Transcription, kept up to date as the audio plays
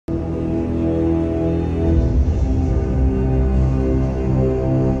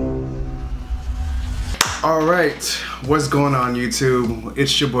Alright, what's going on YouTube?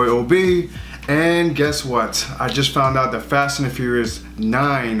 It's your boy OB, and guess what? I just found out the Fast and the Furious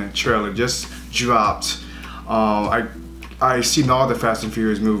 9 trailer just dropped. I seen all the Fast and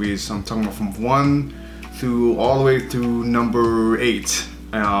Furious movies. I'm talking about from 1 through all the way through number 8.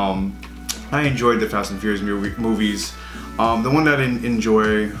 I enjoyed the Fast and Furious movies. The one that I didn't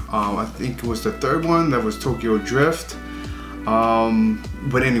enjoy, I think it was the third one, that was Tokyo Drift.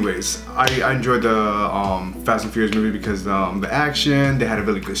 But anyways, I enjoyed the Fast and Furious movie because the action, they had a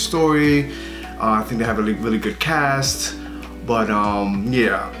really good story. I think they have a really good cast. But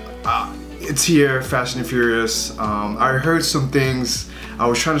yeah, it's here, Fast and Furious. I heard some things. I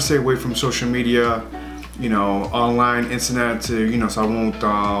was trying to stay away from social media, you know, online, internet, to, you know, so I won't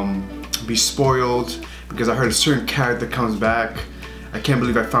be spoiled, because I heard a certain character comes back. I can't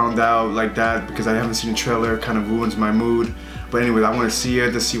believe I found out like that because I haven't seen the trailer. It kind of ruins my mood. But anyway, I want to see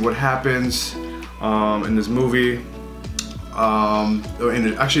it to see what happens in this movie.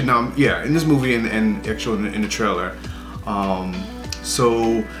 Actually, no, yeah, in this movie and actually in the trailer.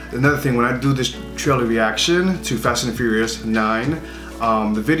 So another thing, when I do this trailer reaction to Fast and Furious 9,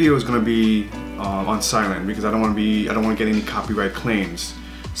 the video is gonna be on silent because I don't want to get any copyright claims.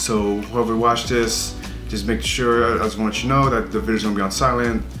 So whoever watched this, just make sure, I just want to let you know that the video is gonna be on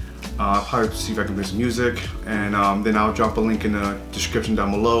silent. I'll probably see if I can play some music, and then I'll drop a link in the description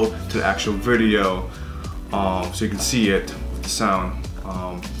down below to the actual video, so you can see it with the sound.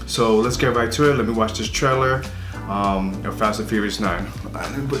 So let's get right to it. Let me watch this trailer of Fast and Furious 9.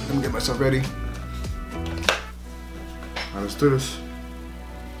 Let me get myself ready. Alright, let's do this.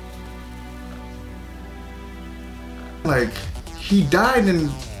 Like, he died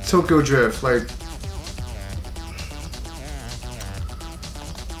in Tokyo Drift, like.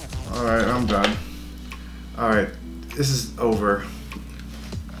 Alright, I'm done. Alright, this is over.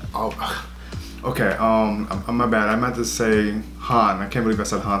 Oh, okay, my bad. I meant to say Han. I can't believe I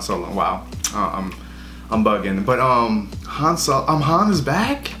said Han Solo. Wow, I'm bugging. But Han is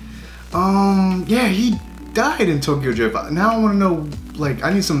back. Yeah, he died in Tokyo Drift. Now I want to know, like,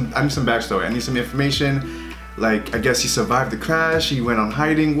 I need some backstory. I need some information. Like, I guess he survived the crash. He went on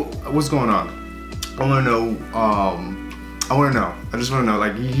hiding. What's going on? I want to know. I just want to know,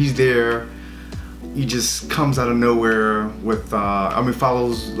 like, he's there, he just comes out of nowhere with, I mean,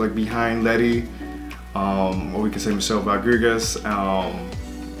 follows, like, behind Letty, or we can say Michelle Rodriguez,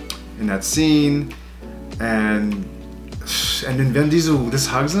 in that scene, and then Vin Diesel just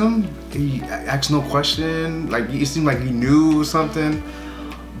hugs him. He asks no question, like, it seemed like he knew something,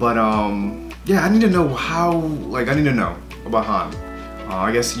 but, yeah, I need to know how, like, I need to know about Han.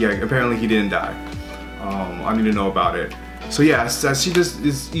 I guess, yeah, apparently he didn't die. I need to know about it. So yeah, I see this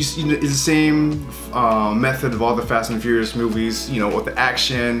is the same method of all the Fast and Furious movies, you know, with the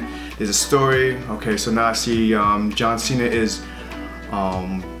action, there's a story. Okay, so now I see John Cena is,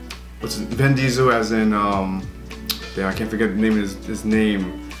 Vin Diesel as in, damn, I can't forget the name of his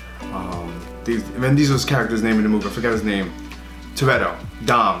name. Vin Diesel's character's name in the movie, I forgot his name. Toretto,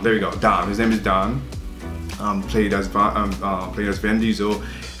 Dom, there you go, Dom, his name is Dom. Played as Vin Diesel.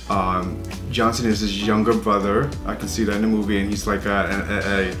 Johnson is his younger brother. I can see that in the movie, and he's like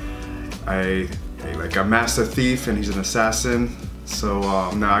a master thief, and he's an assassin. So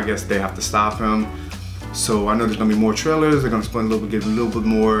now I guess they have to stop him. So I know there's gonna be more trailers. They're gonna give a little bit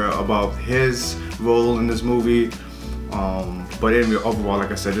more about his role in this movie. But anyway, overall,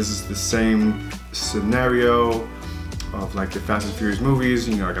 like I said, this is the same scenario of like the Fast and Furious movies.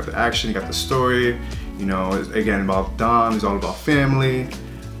 You know, I got the action, you got the story. You know, it's, again, about Dom. It's all about family.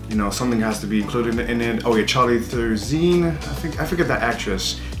 You know, something has to be included in it. Oh yeah, Charlize Theron, I forget that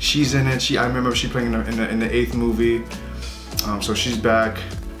actress. She's in it. I remember she playing in the 8th movie. So she's back.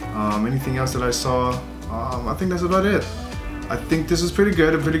 Anything else that I saw? I think that's about it. I think this is pretty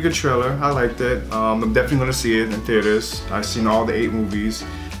good. A pretty good trailer. I liked it. I'm definitely gonna see it in theaters. I've seen all the 8 movies.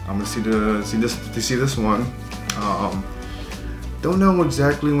 I'm gonna see this one. Don't know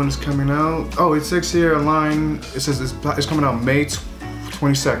exactly when it's coming out. Oh, it says here online. It says it's coming out May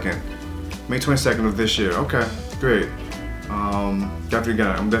 22nd of this year. Okay, great. Definitely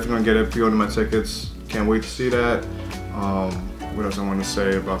got it. I'm definitely gonna get it. Pre-order my tickets. Can't wait to see that. What else I want to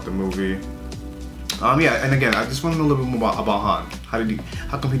say about the movie? Yeah, and again, I just want to know a little bit more about Han.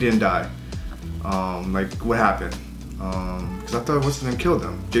 How come he didn't die? Like, what happened? Because I thought what's his name killed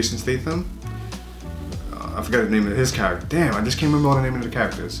him. Jason Statham. I forgot the name of his character. Damn, I just can't remember all the name of the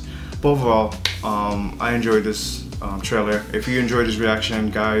characters. But overall, I enjoyed this trailer. If you enjoyed this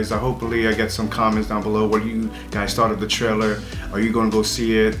reaction, guys, hopefully I get some comments down below. What do you guys thought of the trailer? Are you gonna go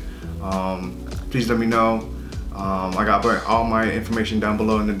see it? Please let me know. I got all my information down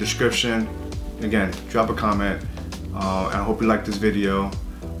below in the description. again, drop a comment. I hope you liked this video.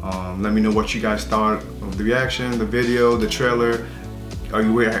 Let me know what you guys thought of the reaction, the video, the trailer. Are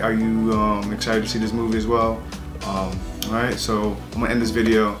you excited to see this movie as well? Alright, so I'm gonna end this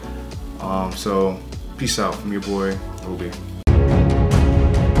video. So peace out from your boy, Joby.